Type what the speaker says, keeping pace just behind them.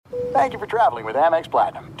Thank you for traveling with Amex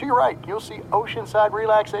Platinum. To your right, you'll see oceanside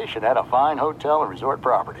relaxation at a fine hotel and resort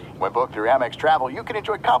property. When booked through Amex Travel, you can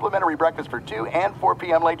enjoy complimentary breakfast for 2 and 4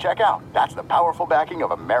 p.m. late checkout. That's the powerful backing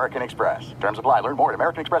of American Express. Terms apply. Learn more at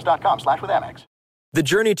americanexpress.com/withAmex. The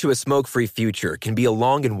journey to a smoke-free future can be a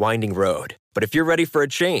long and winding road. But if you're ready for a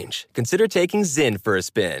change, consider taking Zyn for a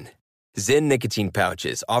spin. Zyn nicotine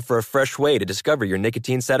pouches offer a fresh way to discover your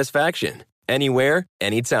nicotine satisfaction. Anywhere,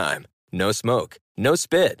 anytime. No smoke, no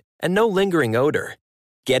spit, and no lingering odor.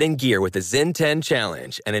 Get in gear with the Zyn 10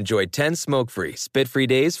 Challenge and enjoy 10 smoke-free, spit-free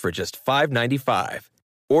days for just $5.95.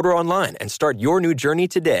 Order online and start your new journey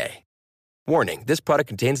today. Warning, this product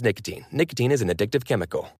contains nicotine. Nicotine is an addictive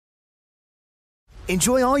chemical.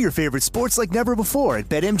 Enjoy all your favorite sports like never before at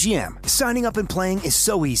BetMGM. Signing up and playing is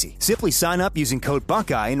so easy. Simply sign up using code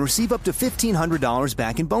Buckeye and receive up to $1,500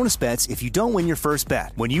 back in bonus bets if you don't win your first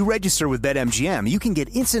bet. When you register with BetMGM, you can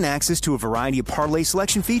get instant access to a variety of parlay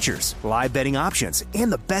selection features, live betting options, and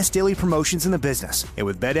the best daily promotions in the business. And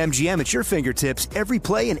with BetMGM at your fingertips, every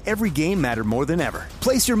play and every game matter more than ever.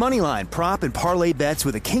 Place your moneyline, prop, and parlay bets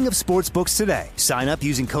with the king of sportsbooks today. Sign up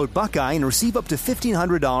using code Buckeye and receive up to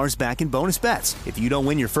 $1,500 back in bonus bets if you don't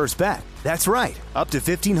win your first bet. That's right, up to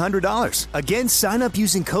 $1,500. Again, sign up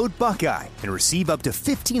using code Buckeye and receive up to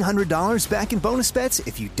 $1,500 back in bonus bets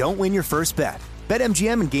if you don't win your first bet.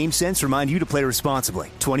 BetMGM and GameSense remind you to play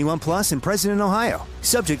responsibly. 21 plus and present in Ohio.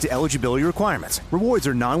 Subject to eligibility requirements. Rewards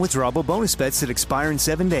are non-withdrawable bonus bets that expire in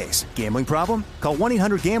 7 days. Gambling problem? Call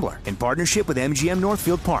 1-800-GAMBLER in partnership with MGM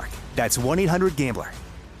Northfield Park. That's 1-800-GAMBLER.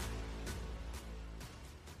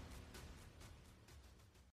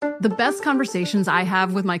 The best conversations I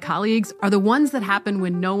have with my colleagues are the ones that happen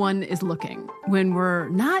when no one is looking, when we're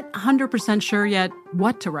not 100% sure yet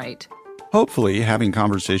what to write. Hopefully, having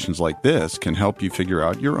conversations like this can help you figure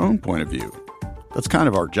out your own point of view. That's kind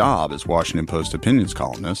of our job as Washington Post opinions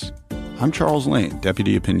columnists. I'm Charles Lane,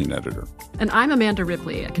 Deputy Opinion Editor. And I'm Amanda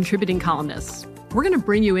Ripley, a contributing columnist. We're going to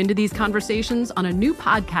bring you into these conversations on a new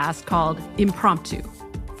podcast called Impromptu.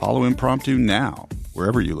 Follow Impromptu now,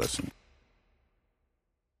 wherever you listen.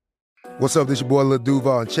 What's up, this your boy Lil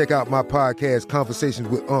Duval, and check out my podcast, Conversations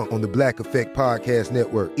with Unc, on the Black Effect Podcast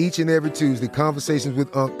Network. Each and every Tuesday, Conversations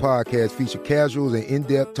with Unc podcast feature casuals and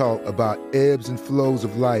in-depth talk about ebbs and flows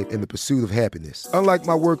of life and the pursuit of happiness. Unlike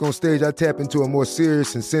my work on stage, I tap into a more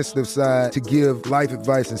serious and sensitive side to give life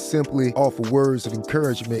advice and simply offer words of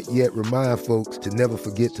encouragement, yet remind folks to never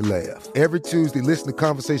forget to laugh. Every Tuesday, listen to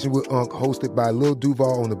Conversation with Unc, hosted by Lil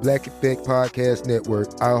Duval on the Black Effect Podcast Network,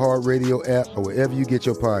 iHeartRadio app, or wherever you get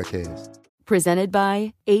your podcasts. Presented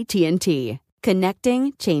by AT&T.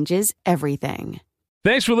 Connecting changes everything.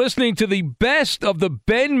 Thanks for listening to the Best of the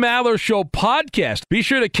Ben Maller Show podcast. Be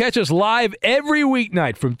sure to catch us live every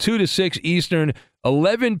weeknight from 2 to 6 Eastern,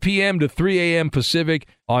 11 p.m. to 3 a.m. Pacific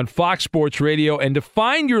on Fox Sports Radio. And to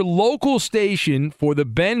find your local station for the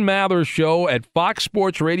Ben Maller Show at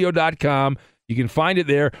foxsportsradio.com, you can find it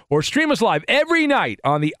there, or stream us live every night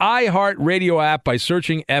on the iHeartRadio app by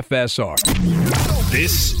searching FSR.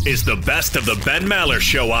 This is the Best of the Ben Maller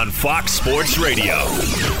Show on Fox Sports Radio.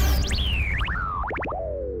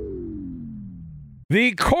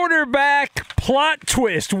 The quarterback plot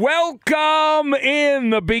twist. Welcome in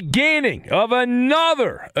the beginning of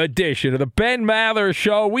another edition of the Ben Maller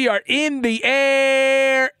Show. We are in the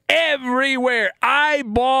air everywhere,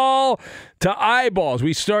 eyeball to eyeballs.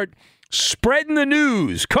 We start spreading the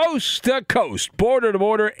news coast to coast, border to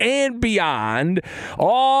border, and beyond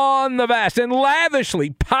on the vast and lavishly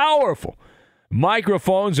powerful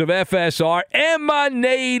microphones of FSR,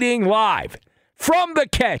 emanating live from the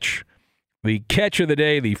catch of the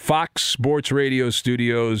day, the Fox Sports Radio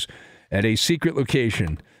studios at a secret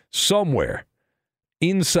location somewhere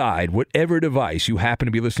inside whatever device you happen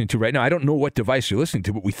to be listening to right now. I don't know what device you're listening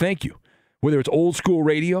to, but we thank you. Whether it's old school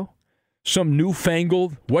radio, some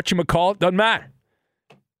newfangled, whatchamacallit, doesn't matter.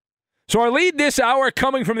 So our lead this hour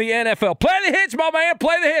coming from the NFL. Play the hits, my man,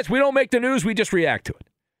 play the hits. We don't make the news, we just react to it.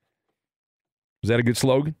 Is that a good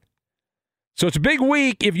slogan? So it's a big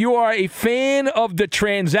week if you are a fan of the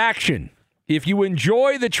transaction. If you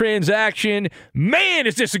enjoy the transaction, man,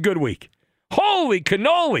 is this a good week. Holy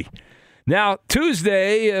cannoli. Now,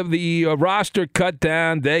 Tuesday, the roster cut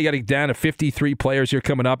down. They got it down to 53 players here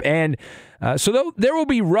coming up. And so there will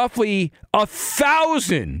be roughly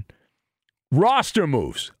 1,000 roster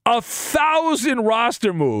moves. 1,000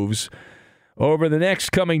 roster moves over the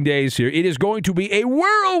next coming days here. It is going to be a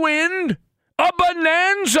whirlwind, a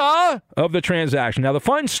bonanza of the transaction. Now, the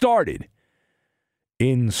fun started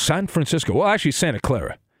in San Francisco. Well, actually, Santa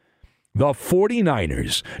Clara. The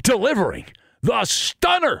 49ers delivering the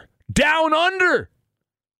stunner down under.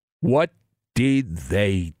 What did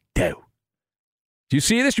they do? do you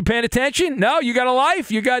see this? You paying attention? No? You got a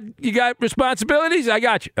life? You got responsibilities? I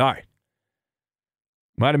got you. All right.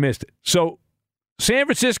 Might have missed it. So San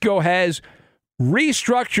Francisco has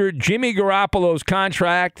restructured Jimmy Garoppolo's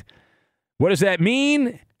contract. What does that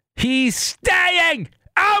mean? He's staying.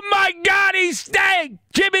 Oh, my God, he's staying.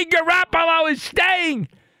 Jimmy Garoppolo is staying.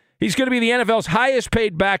 He's going to be the NFL's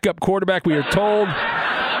highest-paid backup quarterback. We are told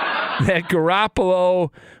that Garoppolo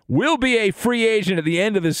will be a free agent at the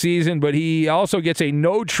end of the season, but he also gets a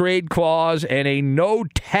no-trade clause and a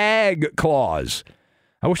no-tag clause.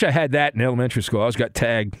 I wish I had that in elementary school. I always got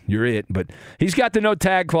tagged, you're it. But he's got the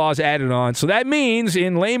no-tag clause added on. So that means,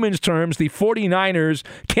 in layman's terms, the 49ers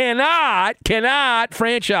cannot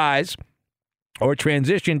franchise or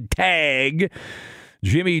transition tag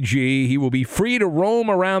Jimmy G. He will be free to roam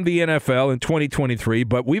around the NFL in 2023,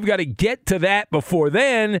 but we've got to get to that before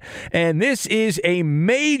then, and this is a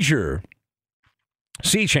major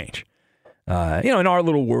sea change. In our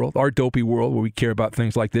little world, our dopey world where we care about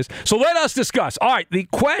things like this. So let us discuss. All right, the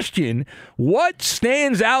question, what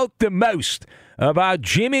stands out the most about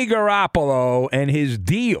Jimmy Garoppolo and his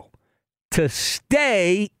deal to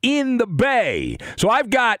stay in the Bay? So I've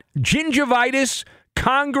got gingivitis,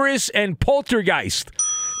 Congress, and poltergeist.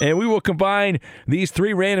 And we will combine these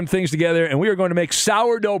three random things together, and we are going to make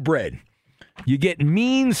sourdough bread. You get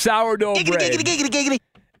mean sourdough bread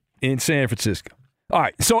in San Francisco. All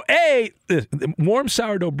right, so warm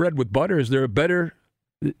sourdough bread with butter, is there a better?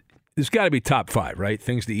 It's got to be top 5, right?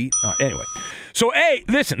 Things to eat. Anyway, so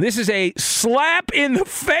listen, this is a slap in the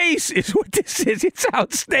face is what this is. It's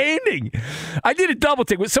outstanding. I did a double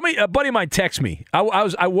take. A buddy of mine texted me.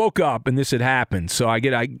 I woke up and this had happened, so I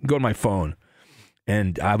go to my phone,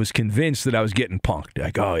 and I was convinced that I was getting punked.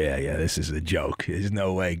 Like, oh, yeah, this is a joke. There's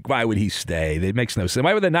no way. Why would he stay? It makes no sense.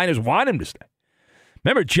 Why would the Niners want him to stay?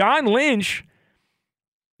 Remember, John Lynch,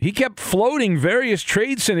 he kept floating various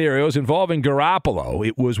trade scenarios involving Garoppolo.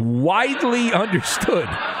 It was widely understood.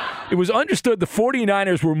 It was understood the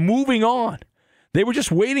 49ers were moving on. They were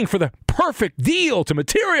just waiting for the perfect deal to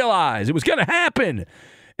materialize. It was going to happen.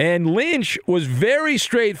 And Lynch was very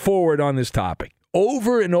straightforward on this topic.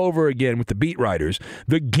 Over and over again with the beat writers,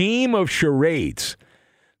 the game of charades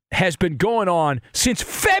has been going on since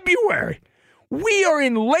February. We are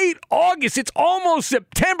in late August. It's almost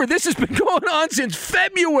September. This has been going on since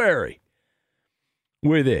February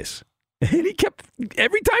with this. And he kept,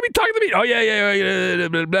 every time he talked to me,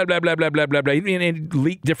 blah, blah, blah, blah, blah, blah, blah, and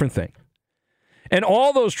leaked different things. And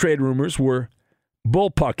all those trade rumors were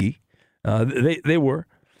bullpucky. They were.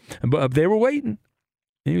 But they were waiting.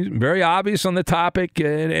 He was very obvious on the topic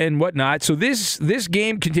and whatnot. So this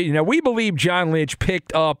game continued. Now, we believe John Lynch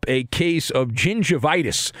picked up a case of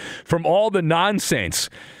gingivitis from all the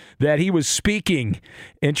nonsense that he was speaking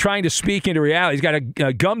and trying to speak into reality. He's got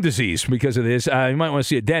a gum disease because of this. You might want to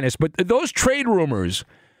see a dentist. But those trade rumors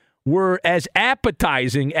were as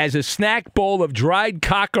appetizing as a snack bowl of dried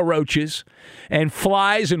cockroaches and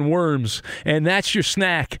flies and worms. And that's your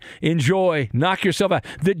snack. Enjoy. Knock yourself out.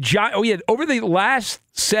 Over the last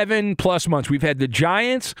 7+ months, we've had the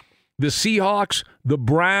Giants, the Seahawks, the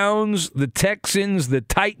Browns, the Texans, the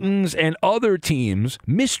Titans, and other teams,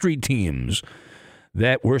 mystery teams,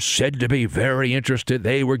 that were said to be very interested.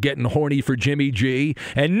 They were getting horny for Jimmy G,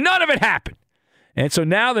 and none of it happened. And so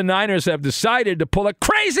now the Niners have decided to pull a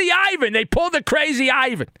crazy Ivan. They pulled the crazy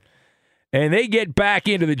Ivan. And they get back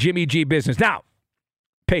into the Jimmy G business. Now,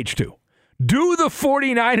 page 2. Do the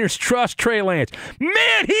 49ers trust Trey Lance?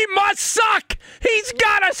 Man, he must suck. He's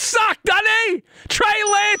got to suck, doesn't he? Trey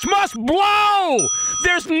Lance must blow.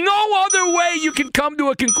 There's no other way you can come to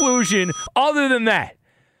a conclusion other than that.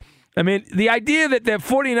 I mean, the idea that the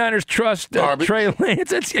 49ers trust Trey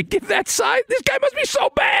Lance, give that side. This guy must be so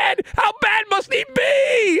bad. How bad must he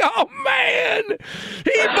be? Oh, man.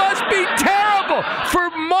 He must be terrible.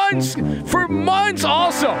 For months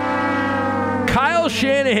also, Kyle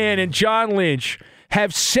Shanahan and John Lynch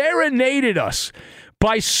have serenaded us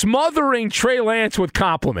by smothering Trey Lance with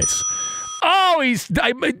compliments. Oh, he's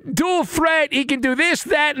dual threat. He can do this,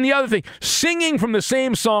 that, and the other thing. Singing from the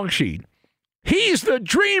same song sheet. He's the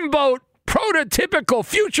dreamboat prototypical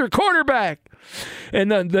future quarterback.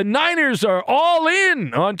 And the Niners are all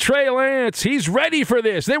in on Trey Lance. He's ready for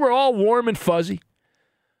this. They were all warm and fuzzy.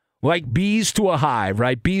 Like bees to a hive,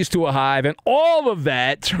 right? Bees to a hive. And all of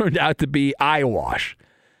that turned out to be eyewash.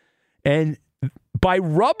 And by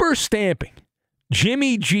rubber stamping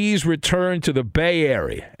Jimmy G's return to the Bay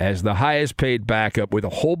Area as the highest paid backup with a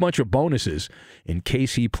whole bunch of bonuses in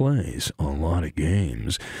case he plays a lot of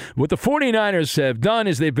games, what the 49ers have done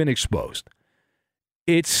is they've been exposed.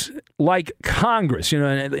 it's like Congress,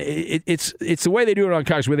 and it's the way they do it on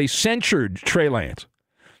Congress, where they censured Trey Lance.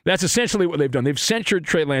 That's essentially what they've done. They've censured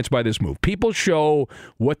Trey Lance by this move. People show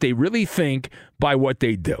what they really think by what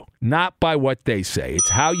they do, not by what they say. It's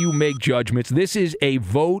how you make judgments. This is a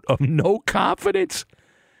vote of no confidence.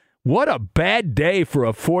 What a bad day for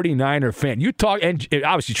a 49er fan. You talk, and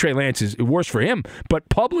obviously Trey Lance is worse for him, but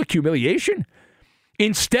public humiliation?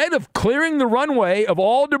 Instead of clearing the runway of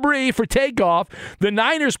all debris for takeoff, the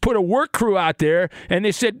Niners put a work crew out there, and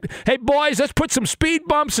they said, hey, boys, let's put some speed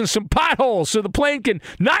bumps and some potholes so the plane can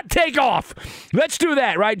not take off. Let's do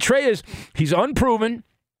that, right? Trey he's unproven,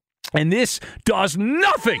 and this does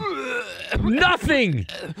nothing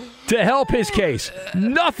to help his case.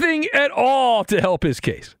 Nothing at all to help his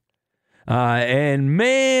case. And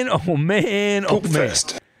man.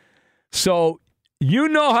 So you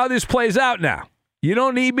know how this plays out now. You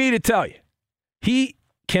don't need me to tell you. He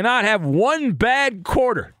cannot have one bad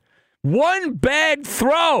quarter, one bad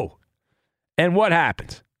throw. And what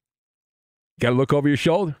happens? Got to look over your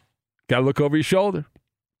shoulder.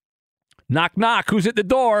 Knock, knock. Who's at the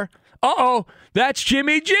door? Uh-oh, that's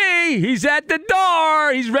Jimmy G. He's at the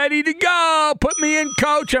door. He's ready to go. Put me in,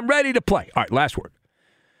 coach. I'm ready to play. All right, last word.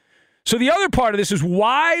 So the other part of this is,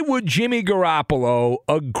 why would Jimmy Garoppolo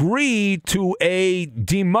agree to a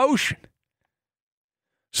demotion?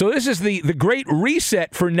 So this is the great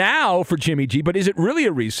reset for now for Jimmy G, but is it really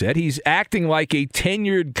a reset? He's acting like a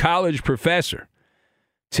tenured college professor,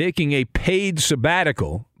 taking a paid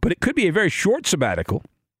sabbatical, but it could be a very short sabbatical.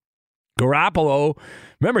 Garoppolo,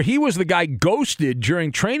 remember, he was the guy ghosted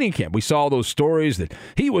during training camp. We saw those stories that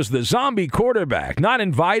he was the zombie quarterback, not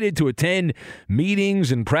invited to attend meetings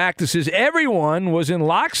and practices. Everyone was in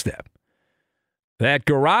lockstep. That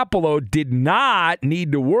Garoppolo did not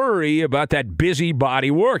need to worry about that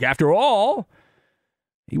busybody work. After all,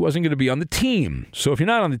 he wasn't going to be on the team. So if you're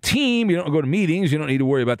not on the team, you don't go to meetings, you don't need to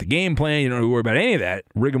worry about the game plan, you don't need to worry about any of that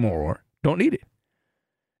rigmarole. Don't need it.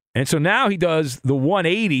 And so now he does the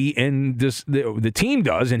 180, and the team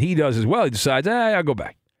does, and he does as well. He decides, I'll go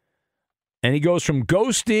back. And he goes from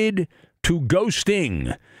ghosted to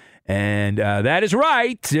ghosting. And that is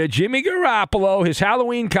right. Jimmy Garoppolo, his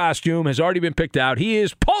Halloween costume has already been picked out. He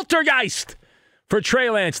is Poltergeist for Trey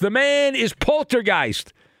Lance. The man is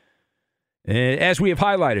Poltergeist. And as we have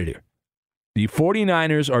highlighted here, the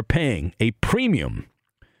 49ers are paying a premium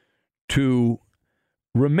to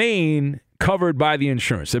remain covered by the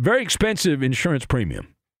insurance. A very expensive insurance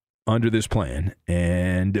premium under this plan.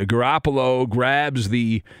 And Garoppolo grabs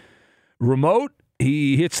the remote.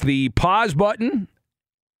 He hits the pause button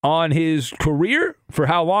on his career. For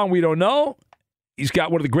how long, we don't know. He's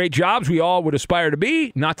got one of the great jobs we all would aspire to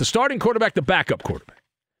be, not the starting quarterback, the backup quarterback.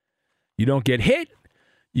 You don't get hit.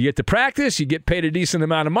 You get to practice. You get paid a decent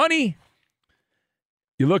amount of money.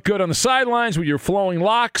 You look good on the sidelines with your flowing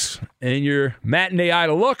locks and your matinee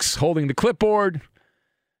idol looks, holding the clipboard.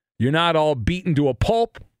 You're not all beaten to a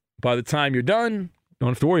pulp by the time you're done. Don't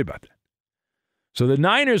have to worry about that. So the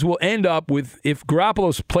Niners will end up with, if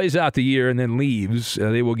Garoppolo plays out the year and then leaves,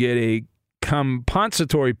 they will get a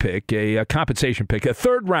compensatory pick, a compensation pick, a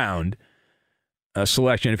third-round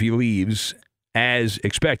selection if he leaves as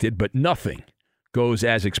expected, but nothing goes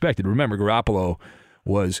as expected. Remember, Garoppolo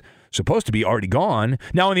was supposed to be already gone.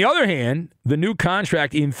 Now, on the other hand, the new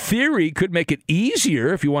contract, in theory, could make it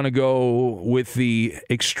easier, if you want to go with the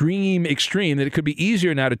extreme, that it could be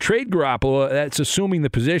easier now to trade Garoppolo. That's assuming the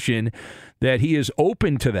position that he is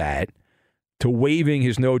open to that, to waiving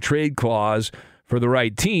his no-trade clause for the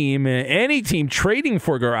right team. Any team trading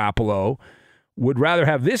for Garoppolo would rather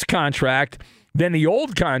have this contract than the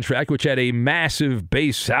old contract, which had a massive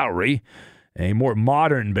base salary, a more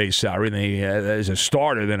modern base salary as a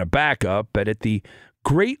starter than a backup, but at the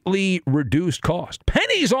greatly reduced cost.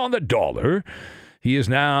 Pennies on the dollar. He is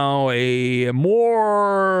now a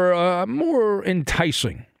more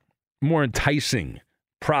enticing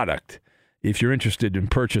product if you're interested in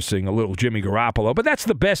purchasing a little Jimmy Garoppolo. But that's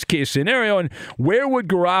the best case scenario. And where would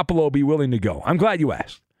Garoppolo be willing to go? I'm glad you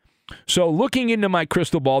asked. So looking into my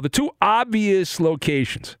crystal ball, the two obvious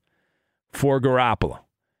locations for Garoppolo.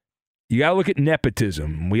 You got to look at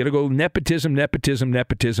nepotism. We got to go nepotism.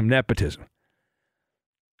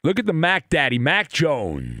 Look at the Mac Daddy, Mac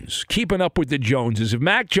Jones, keeping up with the Joneses. If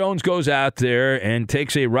Mac Jones goes out there and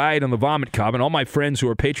takes a ride on the vomit cob, and all my friends who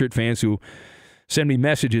are Patriot fans who send me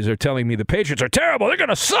messages are telling me the Patriots are terrible, they're going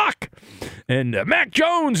to suck, and Mac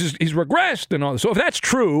Jones, he's regressed, and all. So if that's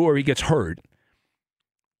true, or he gets hurt,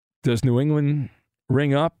 does New England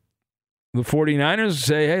ring up the 49ers and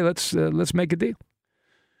say, hey, let's make a deal?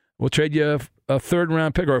 We'll trade you a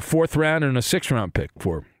third-round pick or a fourth-round and a sixth-round pick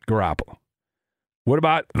for Garoppolo. What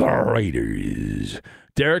about the Raiders?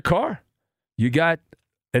 Derek Carr. You got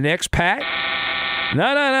an expat?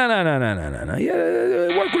 No.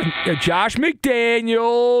 Yeah, work with Josh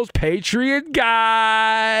McDaniels, Patriot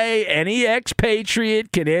guy. Any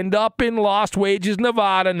expatriate can end up in Lost Wages,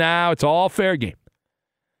 Nevada now. It's all fair game.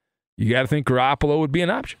 You got to think Garoppolo would be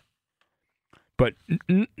an option. But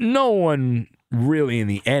no one really in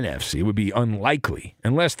the NFC. It would be unlikely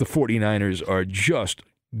unless the 49ers are just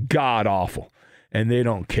god-awful and they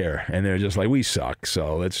don't care. And they're just like, we suck,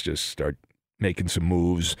 so let's just start making some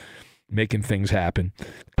moves, making things happen.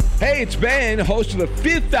 Hey, it's Ben, host of the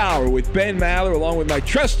Fifth Hour with Ben Maller, along with my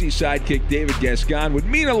trusty sidekick, David Gascon. Would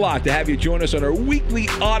mean a lot to have you join us on our weekly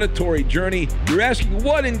auditory journey. You're asking,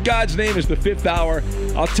 what in God's name is the Fifth Hour?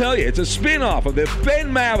 I'll tell you, it's a spin-off of the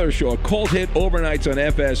Ben Maller Show, a cult hit overnights on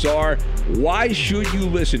FSR. Why should you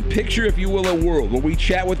listen? Picture, if you will, a world where we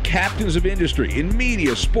chat with captains of industry in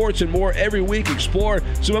media, sports, and more every week. Explore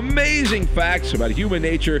some amazing facts about human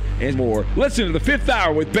nature and more. Listen to the Fifth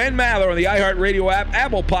Hour with Ben Maller on the iHeartRadio app,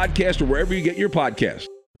 Apple Podcast, or wherever you get your podcast.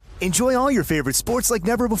 Enjoy all your favorite sports like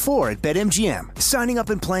never before at BetMGM. Signing up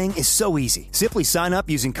and playing is so easy. Simply sign up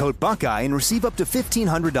using code Buckeye and receive up to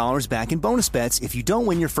 $1,500 back in bonus bets if you don't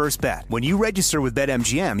win your first bet. When you register with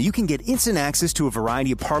BetMGM, you can get instant access to a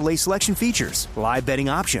variety of parlay selection features, live betting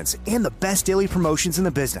options, and the best daily promotions in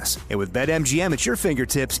the business. And with BetMGM at your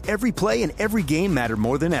fingertips, every play and every game matter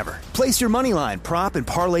more than ever. Place your moneyline, prop, and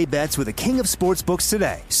parlay bets with the king of sportsbooks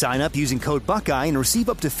today. Sign up using code Buckeye and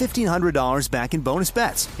receive up to $1,500 back in bonus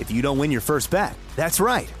bets if you don't win your first bet. That's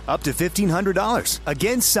right, up to $1,500.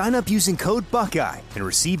 Again, sign up using code Buckeye and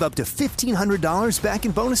receive up to $1,500 back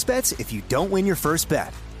in bonus bets if you don't win your first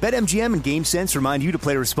bet. BetMGM and GameSense remind you to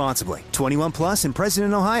play responsibly. 21 plus and present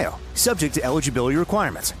in Ohio. Subject to eligibility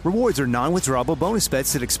requirements. Rewards are non-withdrawable bonus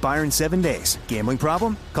bets that expire in 7 days. Gambling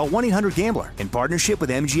problem? Call 1-800-GAMBLER in partnership with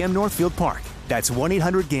MGM Northfield Park. That's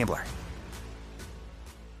 1-800-GAMBLER.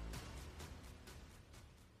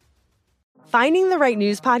 Finding the right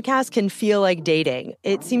news podcast can feel like dating.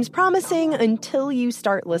 It seems promising until you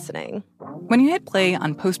start listening. When you hit play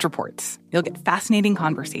on Post Reports, you'll get fascinating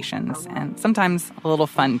conversations and sometimes a little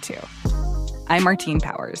fun, too. I'm Martine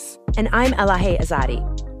Powers. And I'm Elahe Azadi.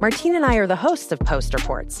 Martine and I are the hosts of Post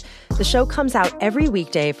Reports. The show comes out every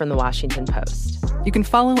weekday from the Washington Post. You can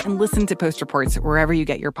follow and listen to Post Reports wherever you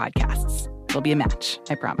get your podcasts. It'll be a match,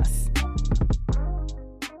 I promise.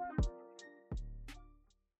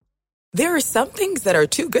 There are some things that are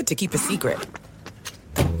too good to keep a secret.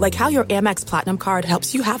 Like how your Amex Platinum card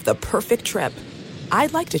helps you have the perfect trip.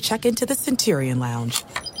 I'd like to check into the Centurion Lounge.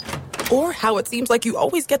 Or how it seems like you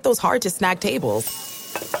always get those hard-to-snag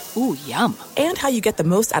tables. Ooh, yum. And how you get the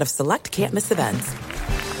most out of select can't-miss events.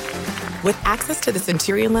 With access to the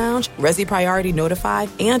Centurion Lounge, Resi Priority Notified,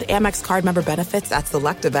 and Amex card member benefits at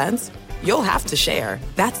select events, you'll have to share.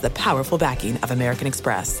 That's the powerful backing of American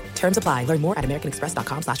Express. Terms apply. Learn more at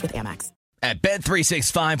americanexpress.com/withAmex. At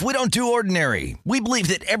Bet365, we don't do ordinary. We believe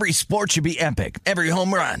that every sport should be epic. Every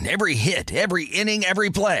home run, every hit, every inning, every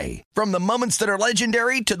play. From the moments that are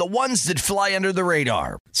legendary to the ones that fly under the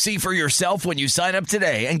radar. See for yourself when you sign up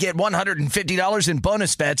today and get $150 in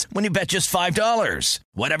bonus bets when you bet just $5.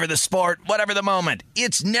 Whatever the sport, whatever the moment,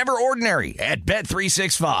 it's never ordinary at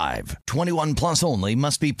Bet365. 21 plus only.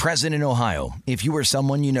 Must be present in Ohio. If you or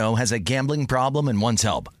someone you know has a gambling problem and wants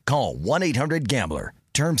help, call 1-800-GAMBLER.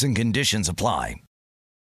 Terms and conditions apply.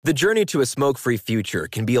 The journey to a smoke-free future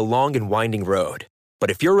can be a long and winding road.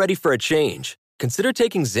 But if you're ready for a change, consider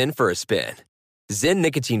taking Zyn for a spin. Zyn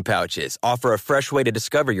nicotine pouches offer a fresh way to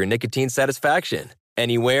discover your nicotine satisfaction.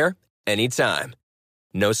 Anywhere, anytime.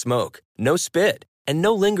 No smoke, no spit, and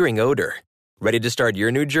no lingering odor. Ready to start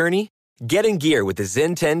your new journey? Get in gear with the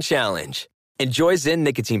Zyn 10 Challenge. Enjoy Zyn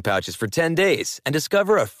nicotine pouches for 10 days and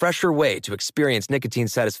discover a fresher way to experience nicotine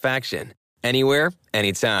satisfaction. Anywhere,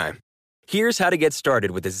 anytime. Here's how to get started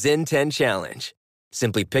with the Zyn 10 Challenge.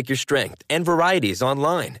 Simply pick your strength and varieties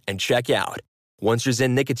online and check out. Once your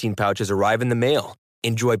Zyn nicotine pouches arrive in the mail,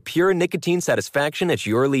 enjoy pure nicotine satisfaction at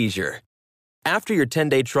your leisure. After your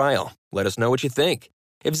 10-day trial, let us know what you think.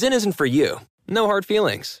 If Zyn isn't for you, no hard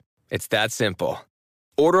feelings. It's that simple.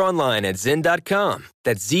 Order online at Zyn.com,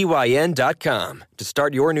 that's ZYN.com, to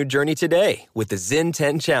start your new journey today with the Zyn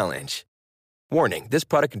 10 Challenge. Warning, this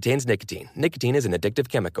product contains nicotine. Nicotine is an addictive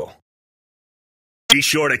chemical. Be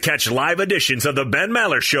sure to catch live editions of the Ben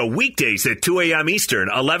Maller Show weekdays at 2 a.m. Eastern,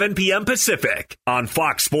 11 p.m. Pacific on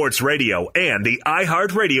Fox Sports Radio and the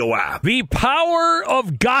iHeartRadio app. The power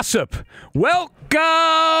of gossip.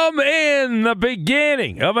 Welcome in the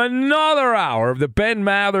beginning of another hour of the Ben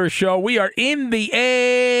Maller Show. We are in the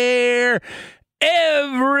air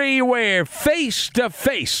everywhere, face to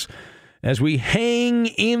face, as we hang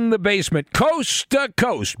in the basement, coast to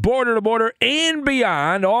coast, border to border, and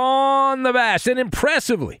beyond on the vast and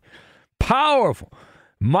impressively powerful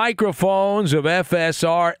microphones of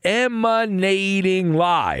FSR emanating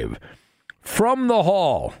live from the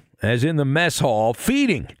hall, as in the mess hall,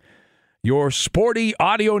 feeding your sporty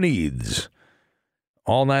audio needs.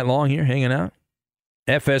 All night long here, hanging out.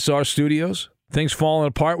 FSR Studios. Things falling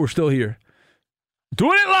apart. We're still here.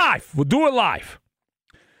 Doing it live. We'll do it live.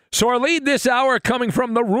 So our lead this hour coming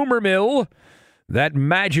from the rumor mill, that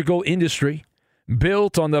magical industry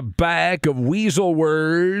built on the back of weasel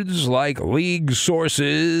words like league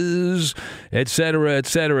sources, etc.,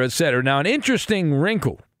 etc., etc. Now, an interesting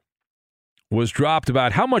wrinkle was dropped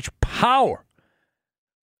about how much power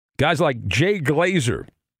guys like Jay Glazer,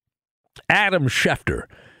 Adam Schefter,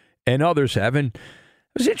 and others have. And I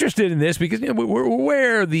was interested in this because we're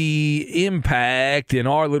aware of the impact in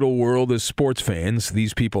our little world as sports fans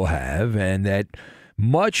these people have, and that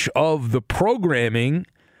much of the programming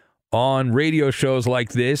on radio shows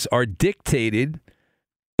like this are dictated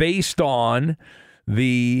based on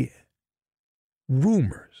the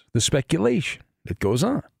rumors, the speculation that goes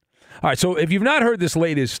on. All right, so if you've not heard this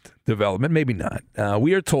latest development, maybe not,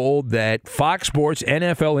 we are told that Fox Sports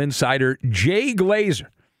NFL insider Jay Glazer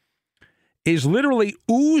is literally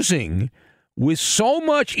oozing with so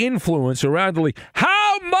much influence around the league.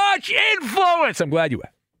 How much influence? I'm glad you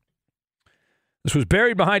asked. This was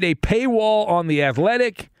buried behind a paywall on The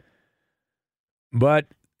Athletic, but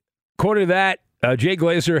according to that, Jay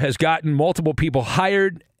Glazer has gotten multiple people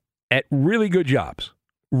hired at really good jobs.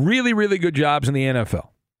 Really, really good jobs in the NFL.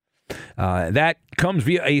 That comes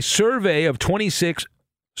via a survey of 26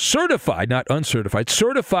 certified, not uncertified,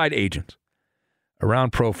 certified agents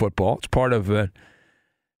around pro football. It's part of an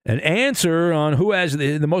answer on who has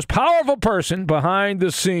the most powerful person behind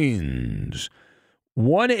the scenes.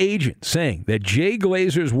 One agent saying that Jay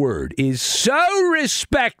Glazer's word is so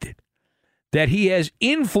respected that he has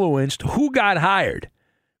influenced who got hired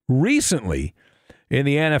recently in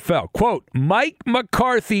the NFL. Quote, Mike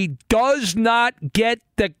McCarthy does not get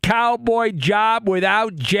the Cowboy job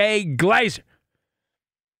without Jay Glazer.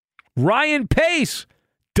 Ryan Pace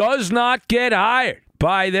does not get hired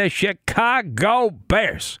by the Chicago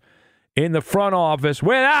Bears in the front office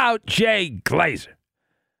without Jay Glazer.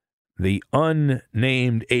 The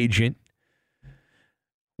unnamed agent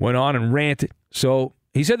went on and ranted. So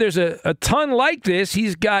he said there's a ton like this.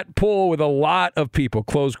 He's got pull with a lot of people,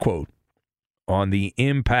 close quote, on the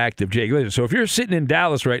impact of Jay Glazer. So if you're sitting in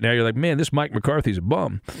Dallas right now, you're like, man, this Mike McCarthy's a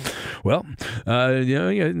bum. Well,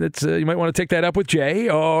 you might want to take that up with Jay.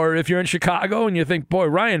 Or if you're in Chicago and you think, boy,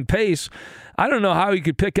 Ryan Pace, I don't know how he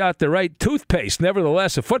could pick out the right toothpaste.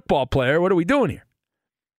 Nevertheless, a football player. What are we doing here?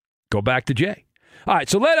 Go back to Jay. All right,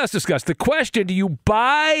 so let us discuss the question, do you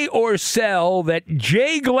buy or sell that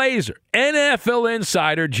Jay Glazer, NFL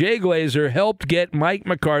insider Jay Glazer, helped get Mike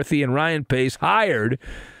McCarthy and Ryan Pace hired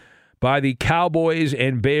by the Cowboys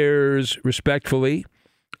and Bears, respectfully?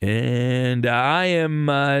 And I am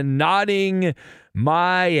nodding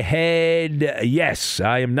my head yes.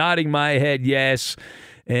 I am nodding my head yes.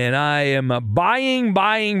 And I am buying.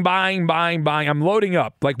 I'm loading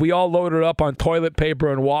up like we all loaded up on toilet paper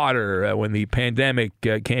and water when the pandemic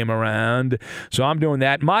came around. So I'm doing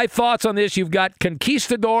that. My thoughts on this, you've got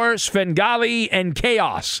Conquistador, Svengali, and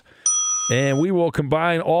Chaos. And we will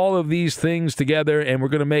combine all of these things together, and we're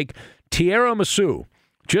going to make tiramisu,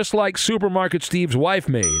 just like Supermarket Steve's wife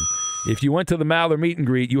made. If you went to the Maller meet and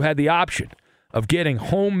greet, you had the option of getting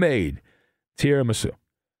homemade tiramisu.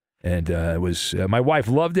 And it was my wife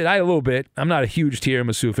loved it. I a little bit. I'm not a huge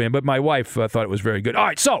tiramisu fan, but my wife thought it was very good. All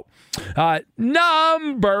right, so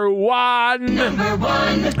number one,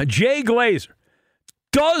 Jay Glazer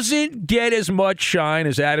doesn't get as much shine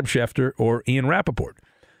as Adam Schefter or Ian Rappaport.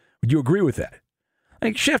 Would you agree with that? I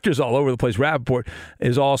think Schefter's all over the place. Rappaport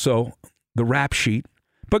is also the rap sheet.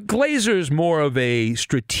 But Glazer's more of a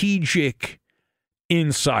strategic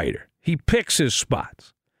insider. He picks his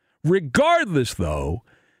spots. Regardless, though,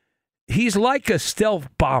 he's like a stealth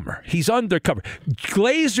bomber. He's undercover.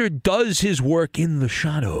 Glazer does his work in the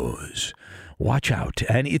shadows. Watch out.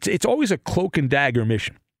 And it's always a cloak and dagger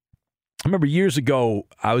mission. I remember years ago,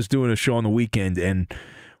 I was doing a show on the weekend, and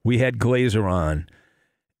we had Glazer on.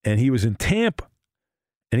 And he was in Tampa,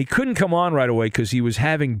 and he couldn't come on right away because he was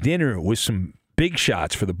having dinner with some big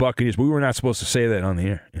shots for the Buccaneers. But we were not supposed to say that on the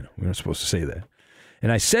air. We weren't supposed to say that.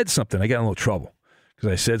 And I said something. I got in a little trouble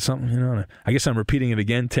because I said something, I guess I'm repeating it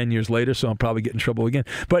again 10 years later, so I'll probably get in trouble again.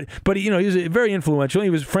 But he was very influential. He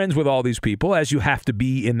was friends with all these people, as you have to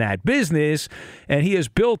be in that business, and he has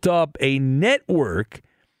built up a network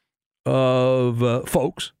of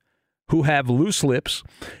folks who have loose lips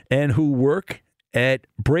and who work at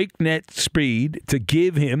breakneck speed to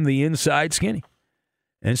give him the inside skinny.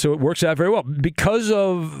 And so it works out very well. Because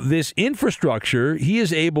of this infrastructure, he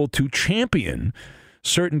is able to champion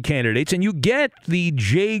certain candidates, and you get the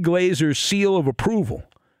Jay Glazer seal of approval,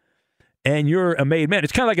 and you're a made man.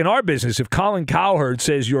 It's kind of like in our business. If Colin Cowherd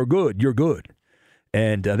says you're good, you're good.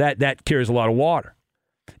 And that carries a lot of water.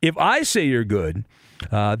 If I say you're good,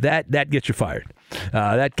 that gets you fired.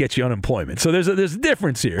 That gets you unemployment. So there's a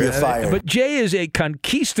difference here. You're fired. But Jay is a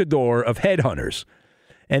conquistador of headhunters.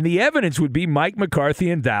 And the evidence would be Mike McCarthy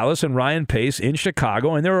in Dallas and Ryan Pace in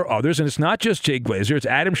Chicago, and there are others. And it's not just Jay Glazer. It's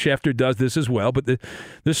Adam Schefter does this as well. But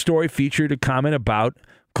the story featured a comment about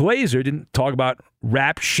Glazer. Didn't talk about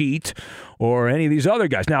Rap Sheet or any of these other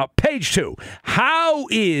guys. Now, page 2. How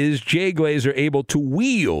is Jay Glazer able to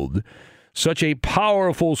wield such a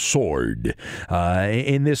powerful sword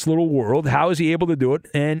in this little world? How is he able to do it?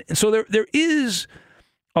 And so there is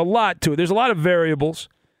a lot to it. There's a lot of variables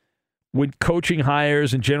with coaching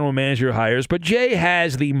hires and general manager hires, but Jay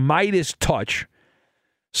has the Midas touch.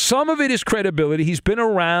 Some of it is credibility. He's been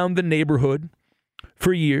around the neighborhood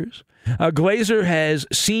for years. Glazer has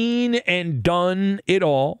seen and done it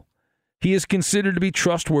all. He is considered to be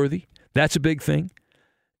trustworthy. That's a big thing.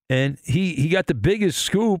 And he got the biggest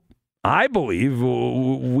scoop, I believe,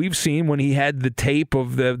 we've seen when he had the tape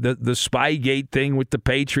of the Spygate thing with the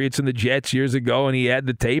Patriots and the Jets years ago, and he had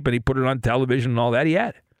the tape and he put it on television and all that. He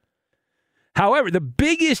had it. However, the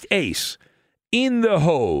biggest ace in the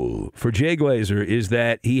hole for Jay Glazer is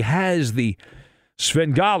that he has the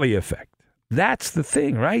Svengali effect. That's the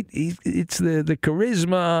thing, right? It's the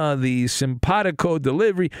charisma, the simpatico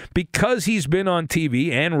delivery. Because he's been on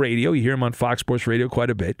TV and radio, you hear him on Fox Sports Radio quite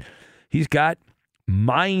a bit, he's got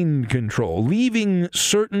mind control, leaving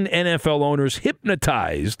certain NFL owners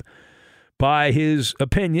hypnotized by his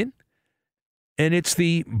opinion. And it's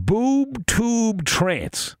the boob tube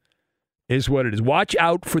trance is what it is. Watch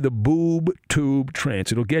out for the boob tube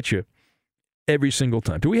trance. It'll get you every single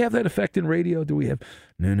time. Do we have that effect in radio? Do we have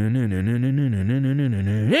no,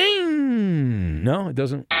 it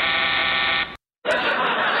doesn't.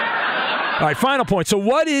 All right, final point. So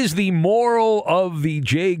what is the moral of the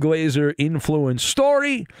Jay Glazer influence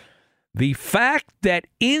story? The fact that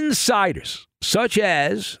insiders, such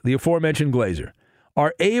as the aforementioned Glazer,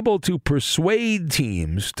 are able to persuade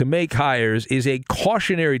teams to make hires is a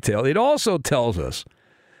cautionary tale. It also tells us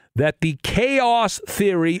that the chaos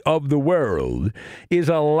theory of the world is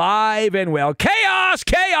alive and well. Chaos,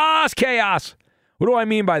 chaos, chaos. What do I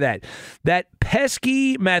mean by that? That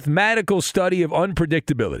pesky mathematical study of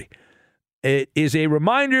unpredictability. It is a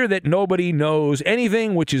reminder that nobody knows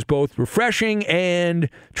anything, which is both refreshing and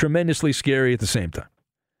tremendously scary at the same time.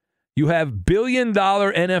 You have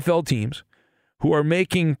billion-dollar NFL teams who are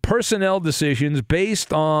making personnel decisions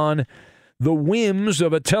based on the whims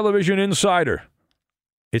of a television insider.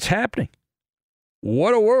 It's happening.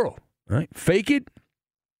 What a world, right? Fake it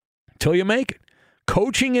till you make it.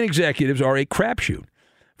 Coaching and executives are a crapshoot.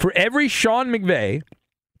 For every Sean McVay,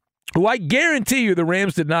 who I guarantee you the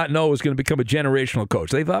Rams did not know was going to become a generational coach.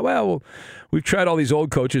 They thought, well, we've tried all these old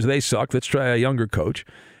coaches. They suck. Let's try a younger coach.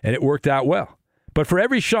 And it worked out well. But for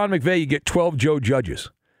every Sean McVay, you get 12 Joe Judges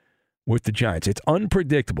with the Giants. It's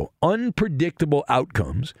unpredictable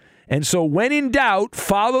outcomes. And so when in doubt,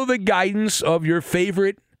 follow the guidance of your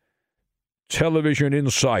favorite television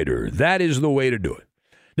insider. That is the way to do it.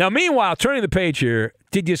 Now, meanwhile, turning the page here,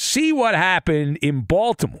 did you see what happened in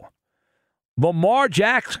Baltimore? Lamar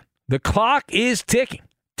Jackson, the clock is ticking.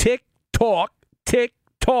 Tick,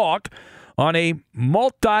 talk, on a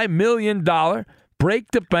multi-million-dollar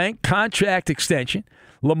break-the-bank contract extension.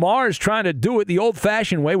 Lamar is trying to do it the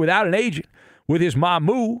old-fashioned way without an agent, with his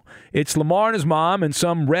mamu. It's Lamar and his mom and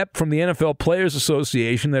some rep from the NFL Players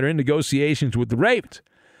Association that are in negotiations with the Ravens.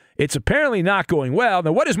 It's apparently not going well.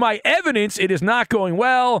 Now, what is my evidence it is not going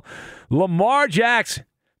well? Lamar Jackson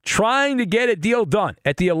trying to get a deal done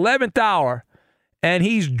at the 11th hour, and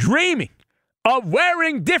he's dreaming of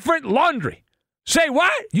wearing different laundry. Say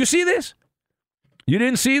what? You see this? You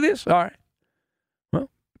didn't see this? All right.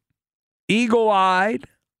 Well, eagle-eyed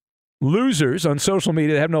losers on social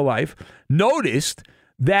media that have no life noticed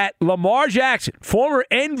that Lamar Jackson, former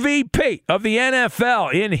MVP of the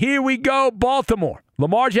NFL in Here We Go, Baltimore,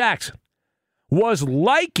 Lamar Jackson, was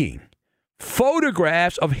liking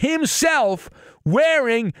photographs of himself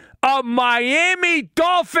wearing a Miami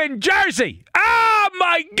Dolphin jersey. Oh,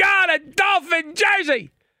 my God, a Dolphin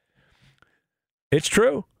jersey. It's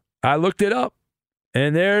true. I looked it up,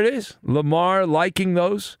 and there it is. Lamar liking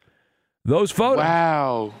those photos.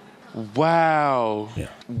 Wow. Yeah.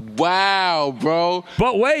 Wow, bro.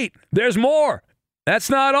 But wait, there's more. That's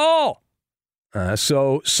not all.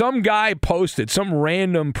 So some guy posted, some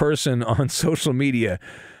random person on social media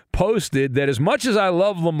posted that as much as I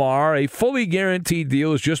love Lamar, a fully guaranteed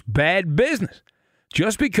deal is just bad business.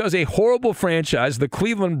 Just because a horrible franchise, the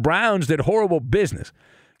Cleveland Browns, did horrible business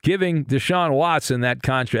giving Deshaun Watson that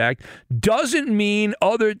contract doesn't mean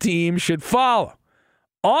other teams should follow.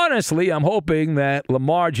 Honestly, I'm hoping that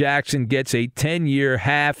Lamar Jackson gets a 10-year,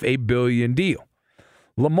 $500 million deal.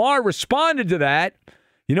 Lamar responded to that.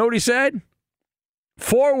 You know what he said?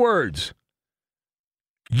 4 words.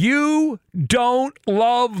 You don't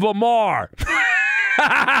love Lamar. All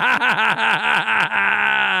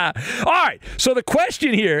right. So the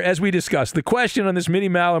question here, as we discussed, the question on this Mini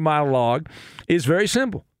Maller monologue is very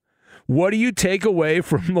simple. What do you take away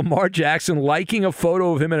from Lamar Jackson liking a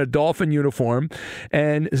photo of him in a Dolphin uniform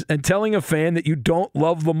and telling a fan that you don't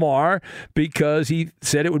love Lamar because he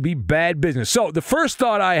said it would be bad business? So the first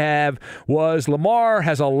thought I have was Lamar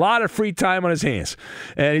has a lot of free time on his hands,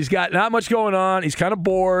 and he's got not much going on. He's kind of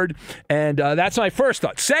bored, and that's my first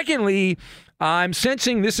thought. Secondly, I'm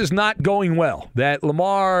sensing this is not going well, that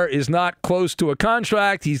Lamar is not close to a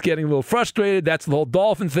contract. He's getting a little frustrated. That's the whole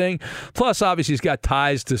Dolphin thing. Plus, obviously, he's got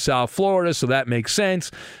ties to South Florida, so that makes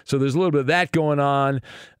sense. So there's a little bit of that going on.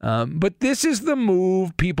 But this is the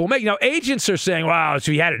move people make. Now, agents are saying, wow, if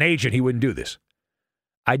he had an agent, he wouldn't do this.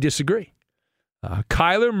 I disagree.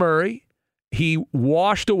 Kyler Murray, he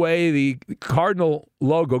washed away the Cardinal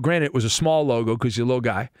logo. Granted, it was a small logo because he's a little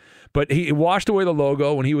guy. But he washed away the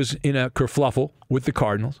logo when he was in a kerfluffle with the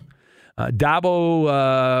Cardinals.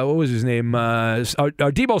 Dabo, what was his name?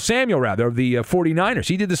 Debo Samuel, rather, of the 49ers.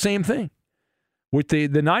 He did the same thing with the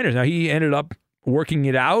Niners. Now, he ended up working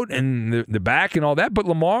it out and the back and all that. But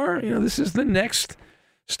Lamar, this is the next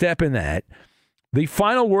step in that. The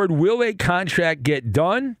final word, will a contract get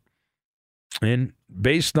done? And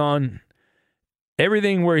based on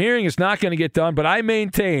everything we're hearing, it's not going to get done. But I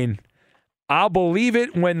maintain I'll believe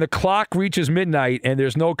it when the clock reaches midnight and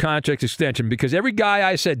there's no contract extension, because every guy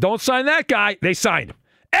I said, don't sign that guy, they signed him.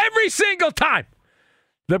 Every single time.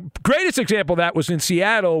 The greatest example of that was in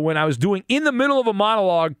Seattle when I was in the middle of a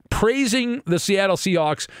monologue praising the Seattle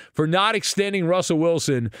Seahawks for not extending Russell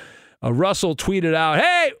Wilson. Russell tweeted out,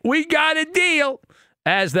 hey, we got a deal,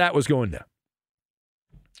 as that was going down.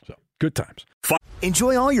 So, good times.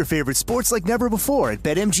 Enjoy all your favorite sports like never before at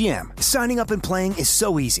BetMGM. Signing up and playing is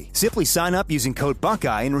so easy. Simply sign up using code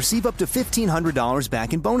Buckeye and receive up to $1,500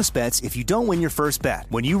 back in bonus bets if you don't win your first bet.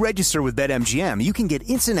 When you register with BetMGM, you can get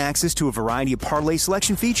instant access to a variety of parlay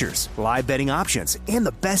selection features, live betting options, and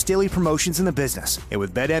the best daily promotions in the business. And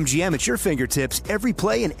with BetMGM at your fingertips, every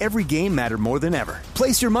play and every game matter more than ever.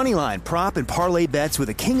 Place your moneyline, prop, and parlay bets with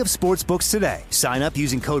the king of sportsbooks today. Sign up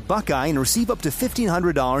using code Buckeye and receive up to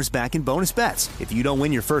 $1,500 back in bonus bets if you don't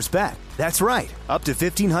win your first bet. That's right, up to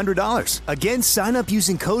 $1,500. Again, sign up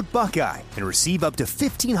using code Buckeye and receive up to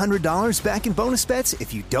 $1,500 back in bonus bets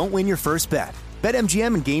if you don't win your first bet.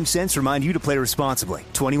 BetMGM and GameSense remind you to play responsibly.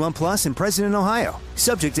 21 plus and present in Ohio.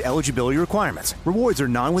 Subject to eligibility requirements. Rewards are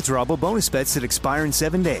non-withdrawable bonus bets that expire in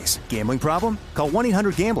 7 days. Gambling problem? Call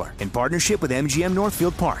 1-800-GAMBLER in partnership with MGM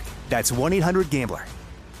Northfield Park. That's 1-800-GAMBLER.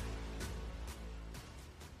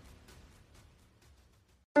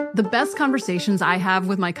 The best conversations I have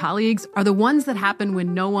with my colleagues are the ones that happen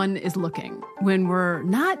when no one is looking, when we're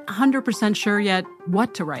not 100% sure yet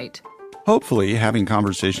what to write. Hopefully, having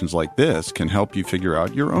conversations like this can help you figure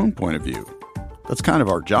out your own point of view. That's kind of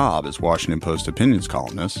our job as Washington Post opinions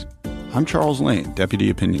columnists. I'm Charles Lane, Deputy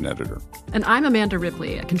Opinion Editor. And I'm Amanda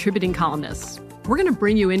Ripley, a contributing columnist. We're going to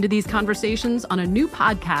bring you into these conversations on a new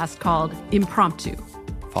podcast called Impromptu.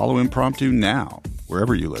 Follow Impromptu now,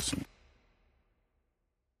 wherever you listen.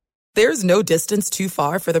 There's no distance too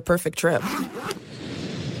far for the perfect trip.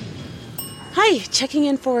 Hi, checking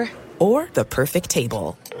in for... Or the perfect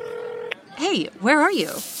table. Hey, where are you?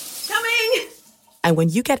 Coming! And when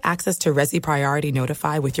you get access to Resi Priority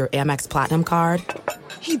Notify with your Amex Platinum card...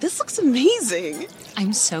 Hey, this looks amazing.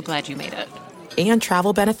 I'm so glad you made it. And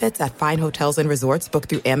travel benefits at fine hotels and resorts booked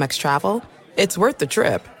through Amex Travel, it's worth the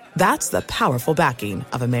trip. That's the powerful backing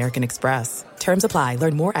of American Express. Terms apply.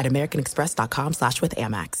 Learn more at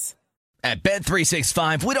americanexpress.com/withAmex. At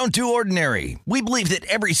Bet365, we don't do ordinary. We believe that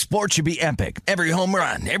every sport should be epic. Every home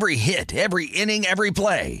run, every hit, every inning, every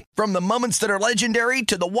play. From the moments that are legendary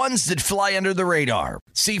to the ones that fly under the radar.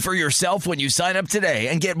 See for yourself when you sign up today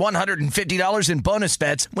and get $150 in bonus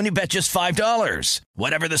bets when you bet just $5.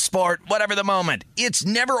 Whatever the sport, whatever the moment, it's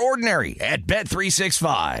never ordinary at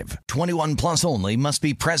Bet365. 21 plus only. Must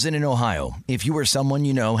be present in Ohio. If you or someone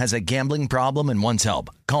you know has a gambling problem and wants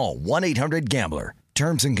help, call 1-800-GAMBLER.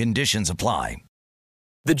 Terms and conditions apply.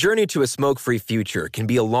 The journey to a smoke-free future can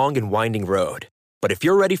be a long and winding road. But if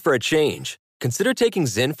you're ready for a change, consider taking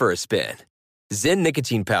Zyn for a spin. Zyn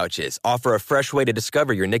nicotine pouches offer a fresh way to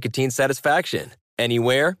discover your nicotine satisfaction.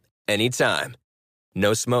 Anywhere, anytime.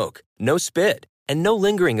 No smoke, no spit, and no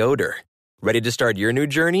lingering odor. Ready to start your new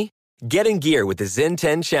journey? Get in gear with the Zyn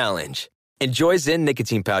 10 Challenge. Enjoy Zyn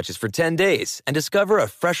nicotine pouches for 10 days and discover a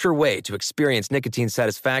fresher way to experience nicotine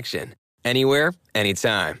satisfaction. Anywhere,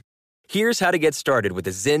 anytime. Here's how to get started with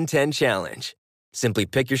the Zyn 10 Challenge. Simply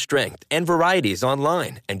pick your strength and varieties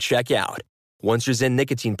online and check out. Once your Zyn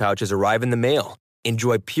nicotine pouches arrive in the mail,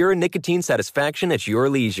 enjoy pure nicotine satisfaction at your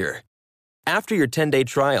leisure. After your 10-day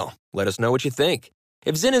trial, let us know what you think.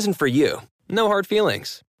 If Zyn isn't for you, no hard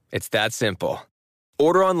feelings. It's that simple.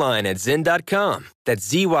 Order online at Zyn.com, that's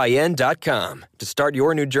ZYN.com, to start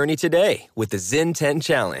your new journey today with the Zyn 10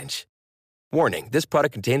 Challenge. Warning, this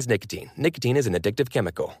product contains nicotine. Nicotine is an addictive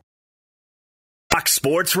chemical. Fox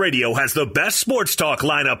Sports Radio has the best sports talk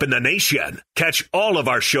lineup in the nation. Catch all of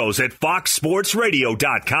our shows at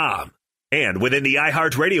foxsportsradio.com. And within the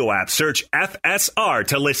iHeartRadio app, search FSR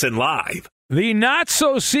to listen live. The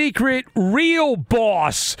not-so-secret real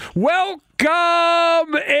boss.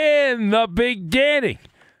 Welcome in the beginning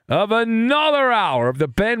of another hour of the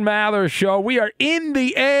Ben Maller Show. We are in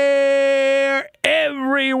the air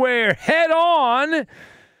everywhere, head on,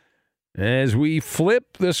 as we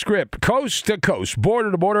flip the script coast to coast,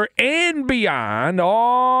 border to border, and beyond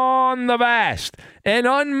on the vast and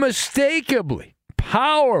unmistakably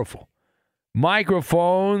powerful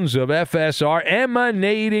microphones of FSR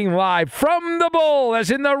emanating live from the bull,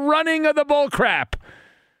 as in the running of the bull crap.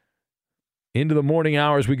 Into the morning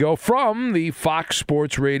hours we go from the Fox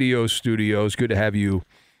Sports Radio studios. Good to have you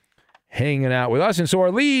hanging out with us. And so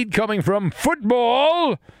our lead coming from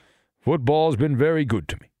football. Football's been very good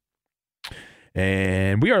to me.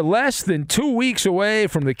 And we are less than 2 weeks away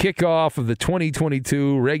from the kickoff of the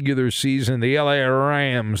 2022 regular season. The LA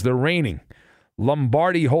Rams, the reigning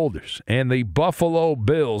Lombardi holders, and the Buffalo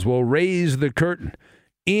Bills will raise the curtain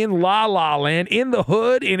in La La Land, in the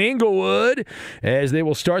hood, in Inglewood, as they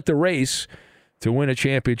will start the race to win a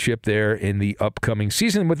championship there in the upcoming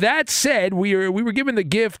season. With that said, we were given the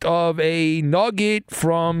gift of a nugget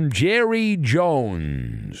from Jerry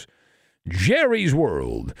Jones, Jerry's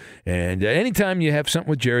World. And anytime you have something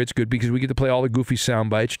with Jerry, it's good because we get to play all the goofy sound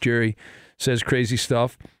bites. Jerry says crazy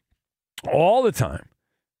stuff all the time.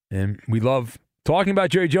 And we love talking about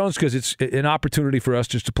Jerry Jones because it's an opportunity for us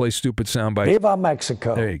just to play stupid sound bites. Viva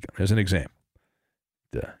Mexico. There you go. There's an example.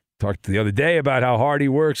 Talked the other day about how hard he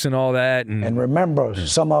works and all that. And remember,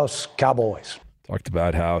 somos Cowboys. Talked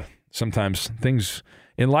about how sometimes things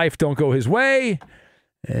in life don't go his way.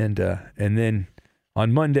 And then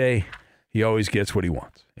on Monday, he always gets what he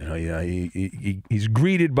wants. You know, he's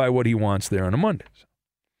greeted by what he wants there on a Monday.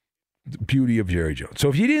 The beauty of Jerry Jones. So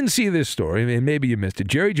if you didn't see this story, and maybe you missed it,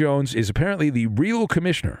 Jerry Jones is apparently the real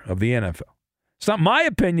commissioner of the NFL. It's not my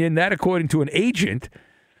opinion. That, according to an agent,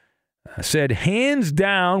 said hands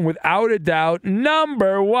down, without a doubt,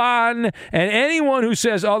 number one. And anyone who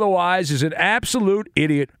says otherwise is an absolute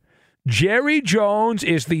idiot. Jerry Jones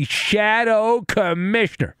is the shadow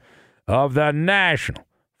commissioner of the National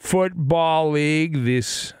Football League.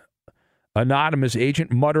 This anonymous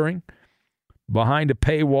agent muttering behind a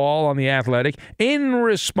paywall on The Athletic in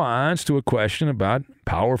response to a question about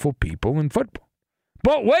powerful people in football.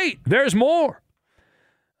 But wait, there's more.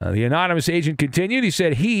 The anonymous agent continued. He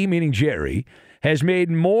said he, meaning Jerry, has made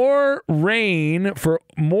more rain for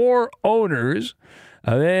more owners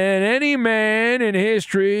than any man in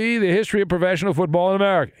history, the history of professional football in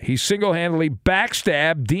America. He single-handedly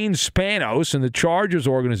backstabbed Dean Spanos and the Chargers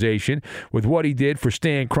organization with what he did for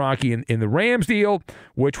Stan Kroenke in the Rams deal,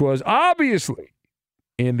 which was obviously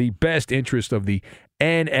in the best interest of the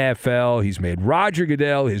NFL. He's made Roger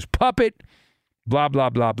Goodell his puppet, blah, blah,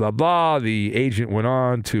 blah, blah, blah. The agent went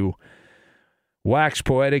on to wax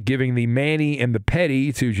poetic, giving the Manny and the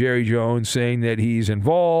Petty to Jerry Jones, saying that he's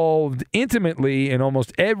involved intimately in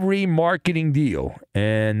almost every marketing deal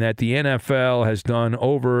and that the NFL has done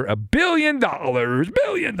over $1 billion,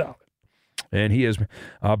 and he has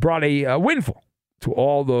brought a windfall to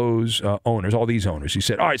all those owners, all these owners. He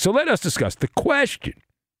said, all right, so let us discuss the question.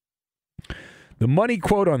 The money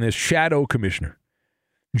quote on this shadow commissioner.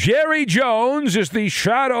 Jerry Jones is the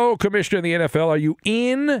shadow commissioner in the NFL. Are you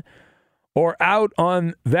in or out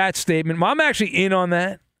on that statement? Well, I'm actually in on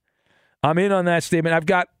that. I'm in on that statement. I've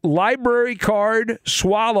got library card,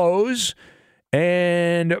 swallows,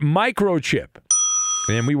 and microchip.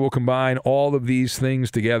 And we will combine all of these things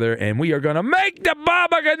together, and we are going to make the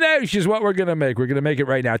Baba Ganoush is what we're going to make. We're going to make it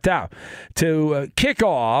right now. Now, to kick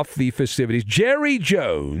off the festivities, Jerry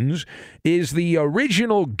Jones is the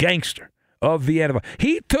original gangster of the NFL.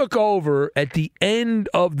 He took over at the end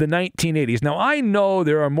of the 1980s. Now, I know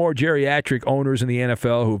there are more geriatric owners in the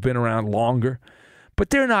NFL who have been around longer, but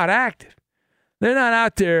they're not active. They're not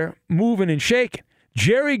out there moving and shaking.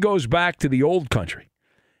 Jerry goes back to the old country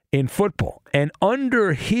in football, and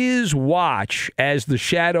under his watch as the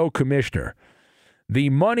shadow commissioner, the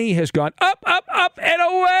money has gone up, up, up, and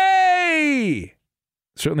away.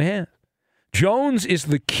 Certainly has. Jones is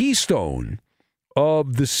the keystone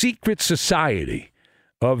of the secret society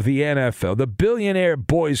of the NFL, the Billionaire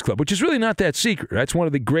Boys Club, which is really not that secret. That's one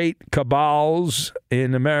of the great cabals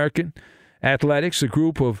in American athletics, a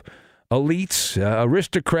group of elites,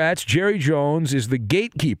 aristocrats. Jerry Jones is the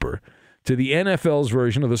gatekeeper to the NFL's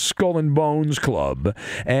version of the Skull and Bones Club,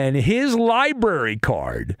 and his library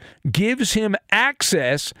card gives him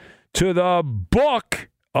access to the book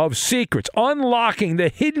of secrets, unlocking the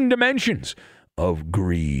hidden dimensions of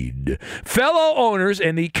greed. Fellow owners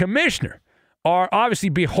and the commissioner are obviously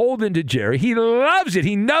beholden to Jerry. He loves it.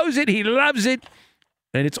 He knows it. He loves it.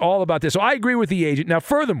 And it's all about this. So I agree with the agent. Now,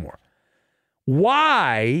 furthermore,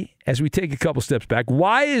 why, as we take a couple steps back,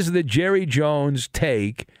 why is the Jerry Jones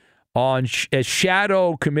take on as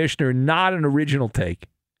shadow commissioner not an original take?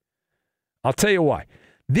 I'll tell you why.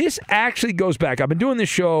 This actually goes back. I've been doing this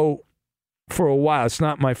show for a while. It's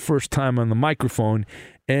not my first time on the microphone.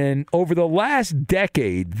 And over the last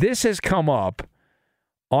decade, this has come up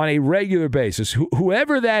on a regular basis.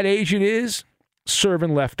 Whoever that agent is,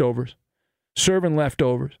 serving leftovers.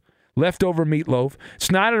 Leftover meatloaf.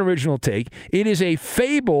 It's not an original take. It is a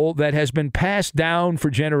fable that has been passed down for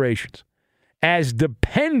generations. As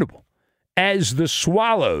dependable as the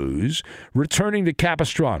Swallows returning to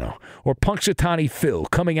Capistrano or Punxsutawney Phil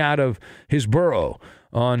coming out of his burrow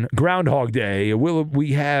on Groundhog Day, will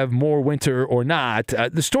we have more winter or not?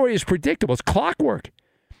 The story is predictable. It's clockwork.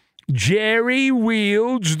 Jerry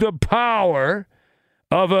wields the power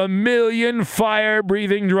of 1,000,000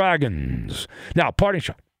 fire-breathing dragons. Now, parting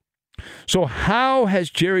shot. So how has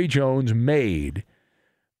Jerry Jones made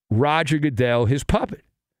Roger Goodell his puppet?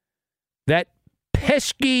 That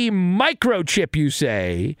pesky microchip, you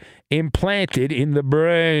say, implanted in the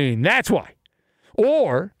brain. That's why.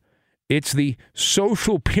 Or it's the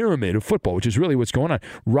social pyramid of football, which is really what's going on.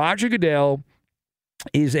 Roger Goodell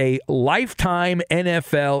is a lifetime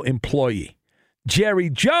NFL employee. Jerry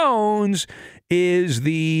Jones is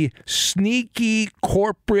the sneaky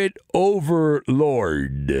corporate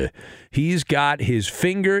overlord. He's got his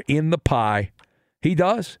finger in the pie. He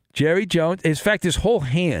does. Jerry Jones. In fact, his whole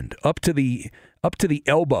hand up to the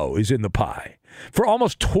elbow is in the pie. For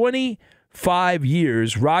almost 25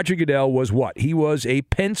 years, Roger Goodell was what? He was a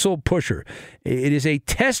pencil pusher. It is a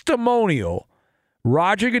testimonial.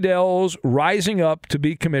 Roger Goodell's rising up to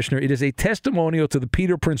be commissioner. It is a testimonial to the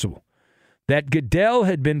Peter Principle. That Goodell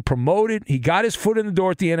had been promoted. He got his foot in the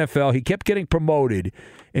door at the NFL. He kept getting promoted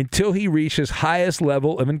until he reached his highest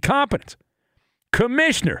level of incompetence.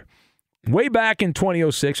 Commissioner. Way back in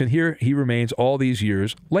 2006, and here he remains all these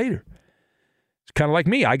years later. It's kind of like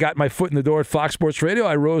me. I got my foot in the door at Fox Sports Radio.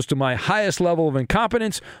 I rose to my highest level of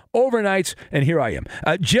incompetence overnights, and here I am.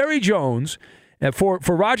 Jerry Jones, for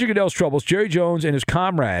Roger Goodell's troubles, Jerry Jones and his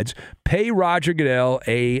comrades pay Roger Goodell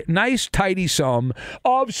a nice, tidy sum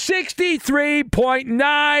of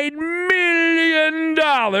 $63.9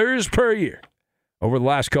 million per year over the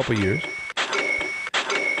last couple of years.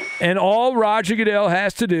 And all Roger Goodell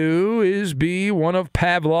has to do is be one of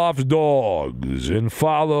Pavlov's dogs and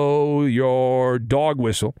follow your dog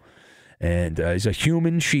whistle. And he's a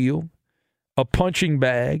human shield, a punching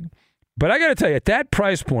bag. But I got to tell you, at that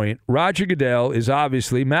price point, Roger Goodell is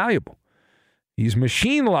obviously malleable. He's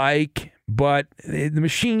machine-like, but the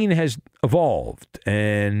machine has evolved,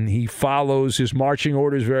 and he follows his marching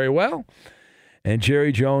orders very well. And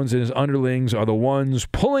Jerry Jones and his underlings are the ones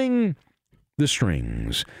pulling the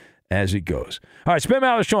strings as it goes. All right, it's Ben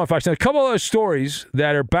Maller's show on Fox. Now, a couple other stories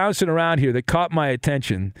that are bouncing around here that caught my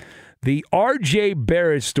attention. The R.J.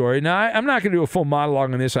 Barrett story. Now, I'm not going to do a full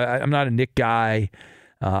monologue on this. I'm not a Nick guy.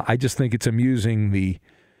 I just think it's amusing, the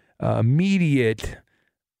immediate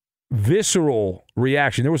visceral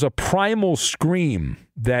reaction. There was a primal scream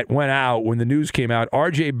that went out when the news came out.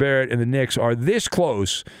 R.J. Barrett and the Knicks are this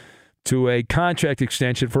close to a contract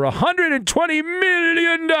extension for $120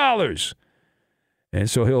 million. And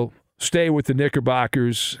so he'll stay with the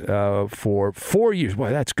Knickerbockers for 4 years. Boy,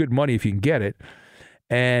 that's good money if you can get it.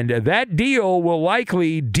 And that deal will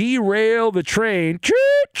likely derail the train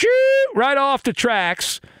right off the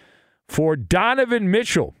tracks for Donovan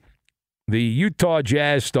Mitchell, the Utah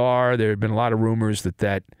Jazz star. There have been a lot of rumors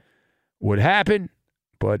that would happen,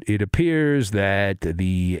 but it appears that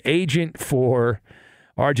the agent for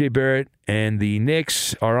R.J. Barrett and the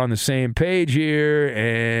Knicks are on the same page here,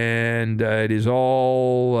 and it is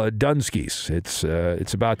all Dunskies.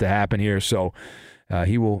 It's about to happen here. So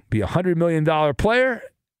he will be a $100 million player.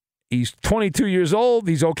 He's 22 years old.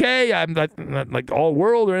 He's okay. I'm not like all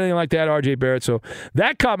world or anything like that, R.J. Barrett. So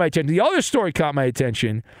that caught my attention. The other story caught my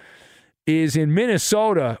attention is in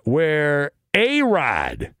Minnesota, where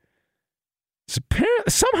A-Rod,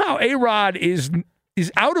 somehow A-Rod is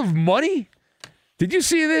out of money. Did you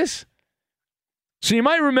see this? So you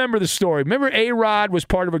might remember the story. Remember A-Rod was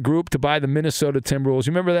part of a group to buy the Minnesota Timberwolves.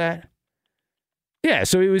 You remember that? Yeah,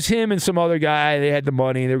 so it was him and some other guy. They had the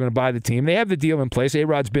money. They were going to buy the team. They have the deal in place.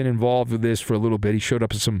 A-Rod's been involved with this for a little bit. He showed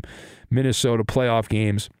up at some Minnesota playoff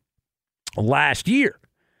games last year.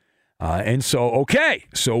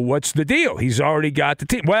 So what's the deal? He's already got the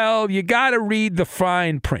team. Well, you got to read the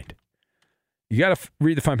fine print.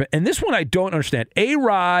 And this one I don't understand.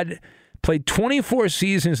 A-Rod played 24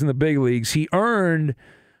 seasons in the big leagues. He earned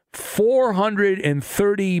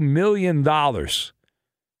 $430 million,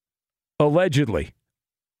 allegedly,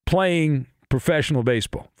 playing professional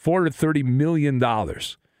baseball. $430 million.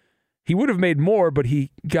 He would have made more, but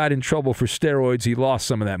he got in trouble for steroids. He lost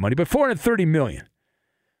some of that money. But $430 million.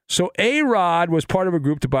 So A-Rod was part of a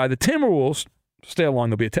group to buy the Timberwolves. Stay along,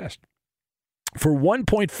 there'll be a test. For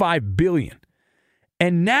 $1.5 billion.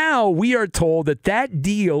 And now we are told that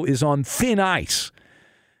deal is on thin ice.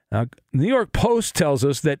 Now, New York Post tells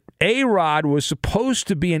us that A-Rod was supposed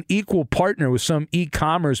to be an equal partner with some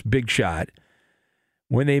e-commerce big shot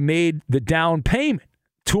when they made the down payment,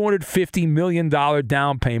 $250 million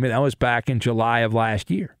down payment. That was back in July of last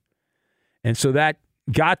year. And so that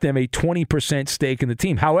got them a 20% stake in the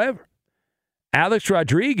team. However, Alex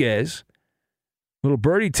Rodriguez, little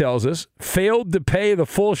birdie tells us, failed to pay the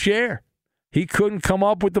full share. He couldn't come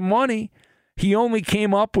up with the money. He only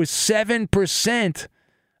came up with 7%,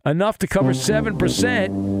 enough to cover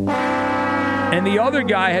 7%. And the other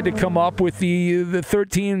guy had to come up with the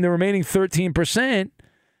remaining 13%.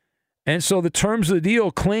 And so the terms of the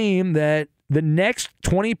deal claim that the next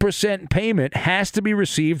 20% payment has to be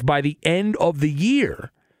received by the end of the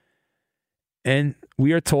year. And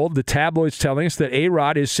we are told, the tabloid's telling us, that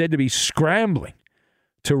A-Rod is said to be scrambling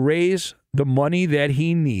to raise the money that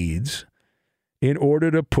he needs in order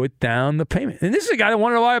to put down the payment. And this is a guy that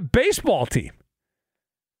wanted to buy a baseball team.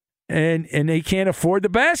 And they can't afford the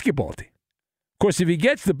basketball team. Of course, if he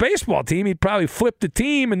gets the baseball team, he'd probably flip the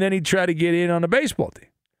team and then he'd try to get in on the baseball team.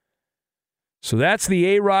 So that's the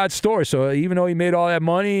A-Rod story. So even though he made all that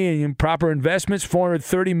money and proper investments,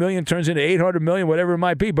 $430 million turns into $800 million, whatever it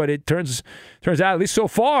might be. But it turns out, at least so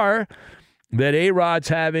far, that A-Rod's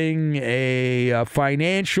having a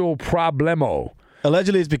financial problemo.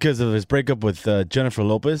 Allegedly, it's because of his breakup with Jennifer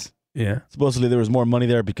Lopez. Yeah. Supposedly, there was more money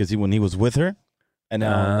there because when he was with her, and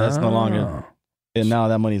now that's no longer. And now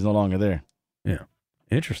that money's no longer there. Yeah.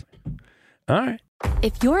 Interesting. All right.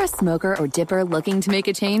 If you're a smoker or dipper looking to make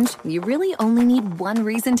a change, you really only need one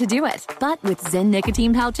reason to do it. But with Zyn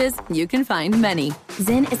nicotine pouches, you can find many.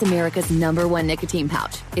 Zyn is America's #1 nicotine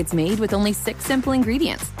pouch. It's made with only 6 simple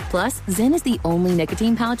ingredients. Plus, Zyn is the only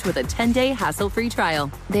nicotine pouch with a 10-day hassle-free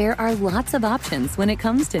trial. There are lots of options when it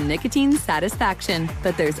comes to nicotine satisfaction,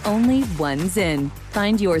 but there's only one Zyn.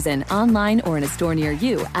 Find your Zyn online or in a store near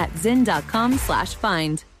you at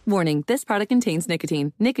zyn.com/find. Warning, this product contains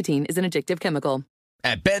nicotine. Nicotine is an addictive chemical.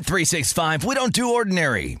 At Bet365, we don't do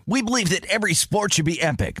ordinary. We believe that every sport should be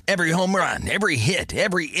epic. Every home run, every hit,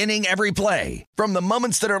 every inning, every play. From the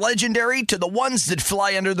moments that are legendary to the ones that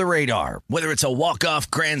fly under the radar. Whether it's a walk-off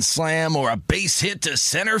grand slam or a base hit to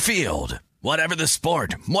center field. Whatever the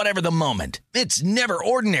sport, whatever the moment. It's never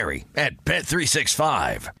ordinary at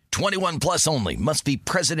Bet365. 21 plus only. Must be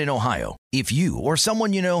present in Ohio. If you or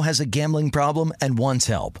someone you know has a gambling problem and wants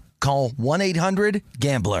help, call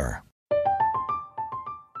 1-800-GAMBLER.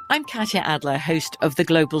 I'm Katya Adler, host of The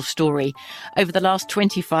Global Story. Over the last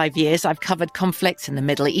 25 years, I've covered conflicts in the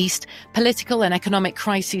Middle East, political and economic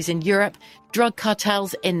crises in Europe, drug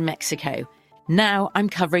cartels in Mexico. Now I'm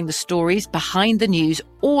covering the stories behind the news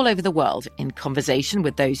all over the world in conversation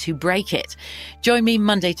with those who break it. Join me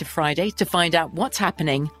Monday to Friday to find out what's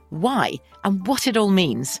happening, why, and what it all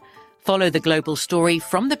means. Follow The Global Story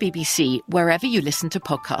from the BBC wherever you listen to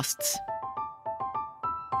podcasts.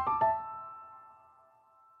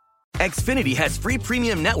 Xfinity has free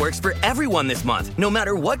premium networks for everyone this month, no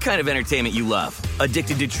matter what kind of entertainment you love.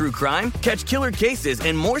 Addicted to true crime? Catch killer cases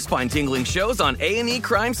and more spine-tingling shows on A&E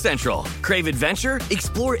Crime Central. Crave adventure?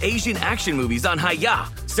 Explore Asian action movies on Hi-Ya.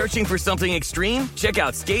 Searching for something extreme? Check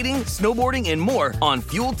out skating, snowboarding, and more on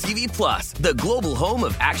Fuel TV Plus, the global home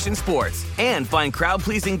of action sports. And find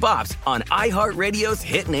crowd-pleasing bops on iHeartRadio's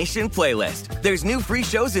Hit Nation playlist. There's new free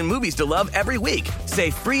shows and movies to love every week. Say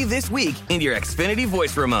free this week in your Xfinity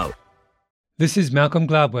voice remote. This is Malcolm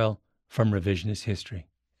Gladwell from Revisionist History.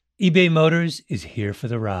 eBay Motors is here for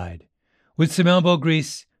the ride. With some elbow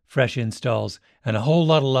grease, fresh installs, and a whole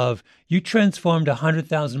lot of love, you transformed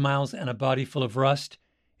 100,000 miles and a body full of rust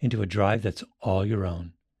into a drive that's all your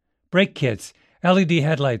own. Brake kits, LED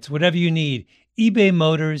headlights, whatever you need, eBay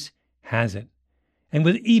Motors has it. And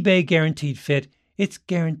with eBay Guaranteed Fit, it's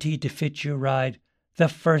guaranteed to fit your ride the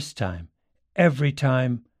first time, every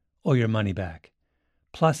time, or your money back.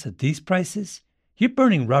 Plus, at these prices, you're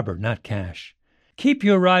burning rubber, not cash. Keep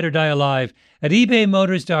your ride or die alive at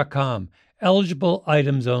ebaymotors.com. Eligible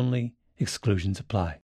items only. Exclusions apply.